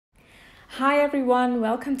Hi everyone,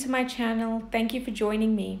 welcome to my channel. Thank you for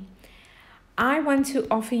joining me. I want to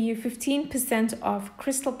offer you 15% off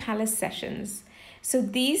Crystal Palace sessions. So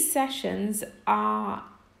these sessions are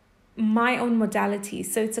my own modality.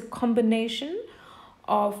 So it's a combination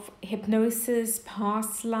of hypnosis,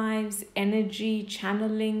 past lives, energy,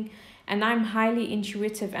 channeling, and I'm highly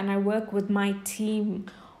intuitive and I work with my team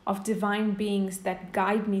of divine beings that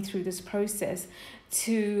guide me through this process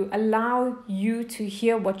to allow you to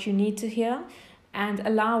hear what you need to hear and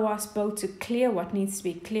allow us both to clear what needs to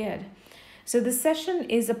be cleared. So the session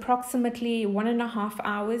is approximately 1.5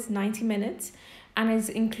 hours, 90 minutes, and is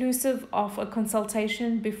inclusive of a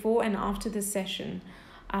consultation before and after the session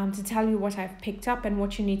to tell you what I've picked up and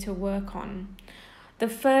what you need to work on. The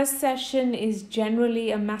first session is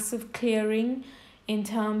generally a massive clearing in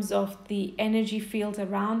terms of the energy field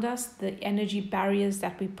around us, the energy barriers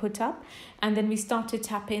that we put up, and then we start to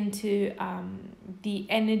tap into the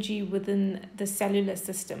energy within the cellular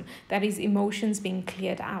system, that is emotions being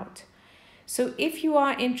cleared out. So if you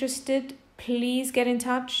are interested, please get in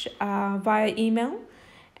touch via email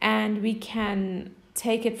and we can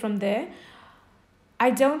take it from there.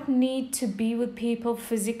 I don't need to be with people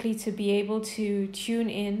physically to be able to tune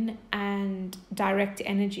in and direct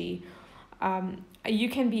energy. You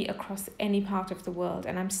can be across any part of the world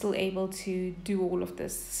and I'm still able to do all of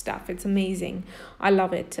this stuff. It's amazing. I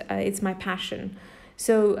love it. It's my passion.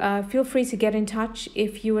 So feel free to get in touch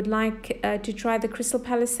if you would like to try the Crystal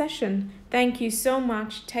Palace session. Thank you so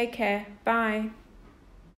much. Take care. Bye.